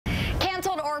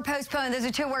or postponed. Those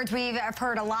are two words we've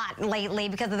heard a lot lately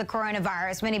because of the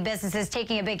coronavirus. Many businesses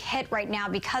taking a big hit right now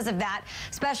because of that,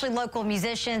 especially local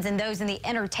musicians and those in the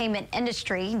entertainment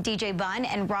industry. DJ Bunn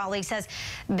in Raleigh says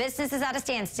business is at a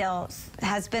standstill.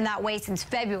 Has been that way since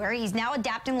February. He's now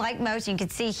adapting like most. You can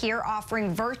see here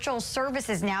offering virtual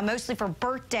services now, mostly for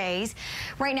birthdays.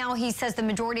 Right now, he says the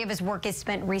majority of his work is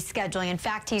spent rescheduling. In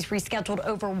fact, he's rescheduled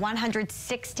over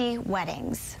 160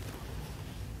 weddings.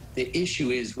 The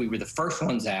issue is we were the first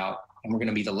ones out, and we're going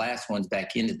to be the last ones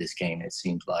back into this game, it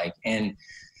seems like. And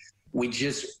we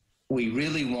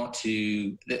really want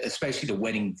to, especially the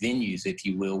wedding venues, if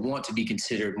you will, want to be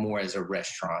considered more as a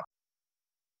restaurant.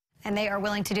 And they are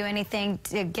willing to do anything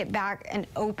to get back and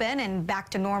open and back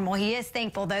to normal. He is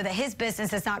thankful, though, that his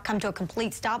business has not come to a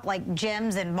complete stop like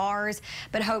gyms and bars,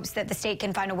 but hopes that the state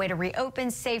can find a way to reopen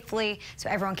safely so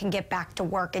everyone can get back to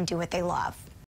work and do what they love.